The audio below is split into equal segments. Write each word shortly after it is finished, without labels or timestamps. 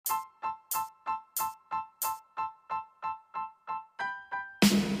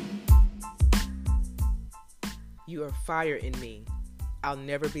You are fire in me. I'll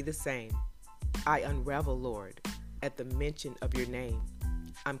never be the same. I unravel, Lord, at the mention of your name.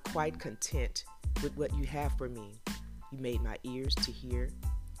 I'm quite content with what you have for me. You made my ears to hear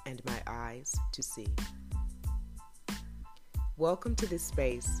and my eyes to see. Welcome to this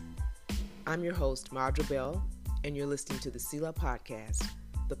space. I'm your host, Madra Bell, and you're listening to the Selah Podcast,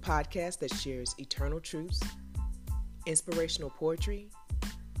 the podcast that shares eternal truths, inspirational poetry,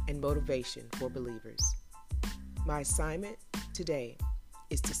 and motivation for believers. My assignment today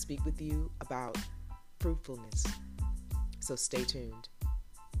is to speak with you about fruitfulness. So stay tuned.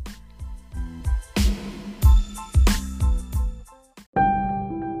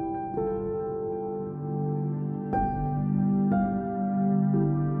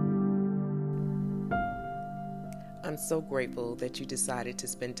 I'm so grateful that you decided to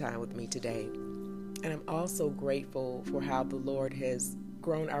spend time with me today. And I'm also grateful for how the Lord has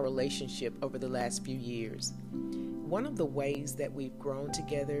grown our relationship over the last few years. One of the ways that we've grown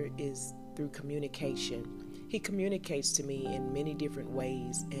together is through communication. He communicates to me in many different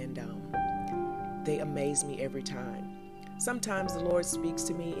ways, and they amaze me every time. Sometimes the Lord speaks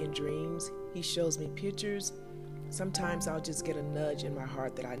to me in dreams. He shows me pictures. Sometimes I'll just get a nudge in my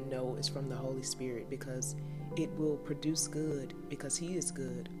heart that I know is from the Holy Spirit because it will produce good because He is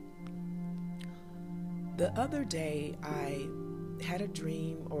good. The other day I had a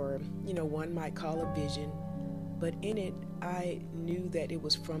dream, or one might call a vision, but in it I knew that it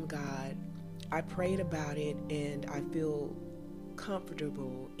was from God. I prayed about it and I feel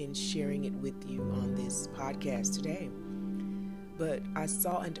comfortable in sharing it with you on this podcast today. But I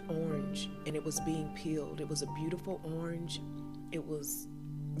saw an orange and it was being peeled. It was a beautiful orange. You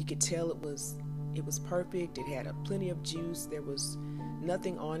could tell it was perfect. It had plenty of juice. There was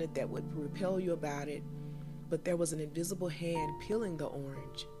nothing on it that would repel you about it. But there was an invisible hand peeling the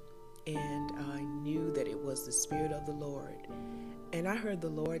orange. And I knew that it was the Spirit of the Lord. And I heard the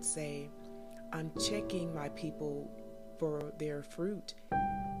Lord say, I'm checking my people for their fruit.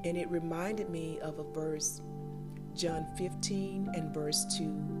 And it reminded me of a verse, John 15 and verse 2.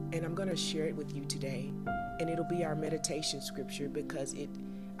 And I'm going to share it with you today. And it'll be our meditation scripture because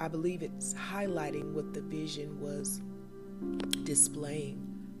I believe it's highlighting what the vision was displaying.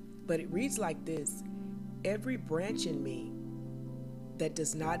 But it reads like this: every branch in me that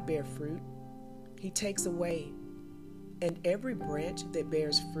does not bear fruit, He takes away. And every branch that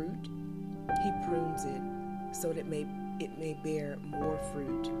bears fruit, He prunes it so that it may bear more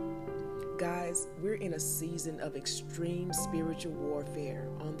fruit. Guys, we're in a season of extreme spiritual warfare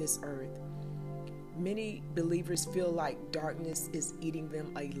on this earth. Many believers feel like darkness is eating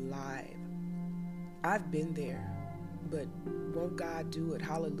them alive. I've been there, but won't God do it?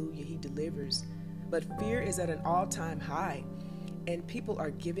 Hallelujah, He delivers. But fear is at an all-time high, and people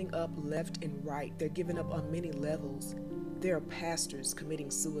are giving up left and right. They're giving up on many levels. There are pastors committing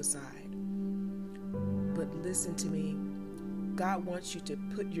suicide. But listen to me. God wants you to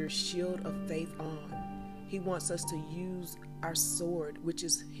put your shield of faith on. He wants us to use our sword, which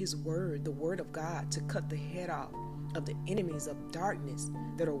is His word, the word of God, to cut the head off of the enemies of darkness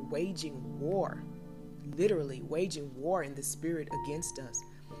that are waging war, literally waging war in the spirit against us.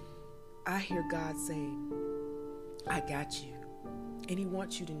 I hear God saying, I got you. And He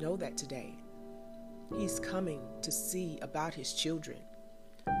wants you to know that today. He's coming to see about His children.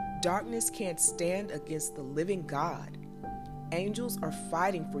 Darkness can't stand against the living God. Angels are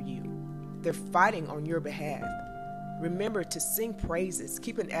fighting for you. They're fighting on your behalf. Remember to sing praises.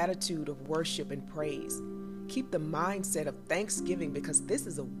 Keep an attitude of worship and praise. Keep the mindset of thanksgiving, because this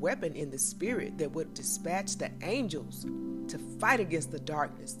is a weapon in the spirit that would dispatch the angels to fight against the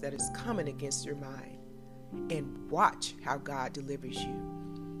darkness that is coming against your mind. And watch how God delivers you.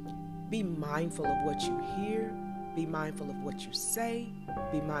 Be mindful of what you hear. Be mindful of what you say.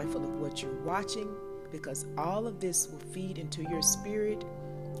 Be mindful of what you're watching, because all of this will feed into your spirit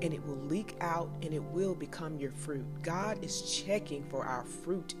and it will leak out and it will become your fruit. God is checking for our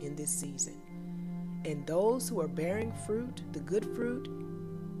fruit in this season. And those who are bearing fruit, the good fruit,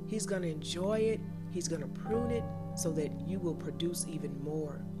 He's going to enjoy it. He's going to prune it so that you will produce even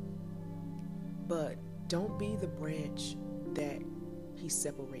more. But don't be the branch that He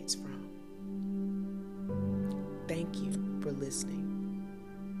separates from. Thank you for listening.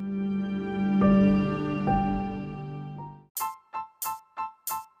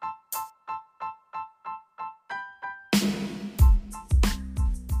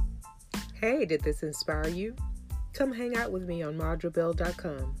 Hey, did this inspire you? Come hang out with me on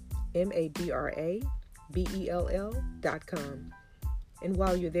madrabell.com, madrabell.com. And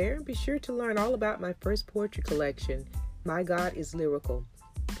while you're there, be sure to learn all about my first poetry collection, My God is Lyrical,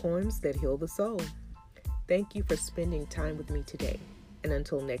 Poems that Heal the Soul. Thank you for spending time with me today. And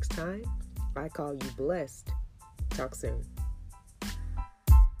until next time, I call you blessed. Talk soon.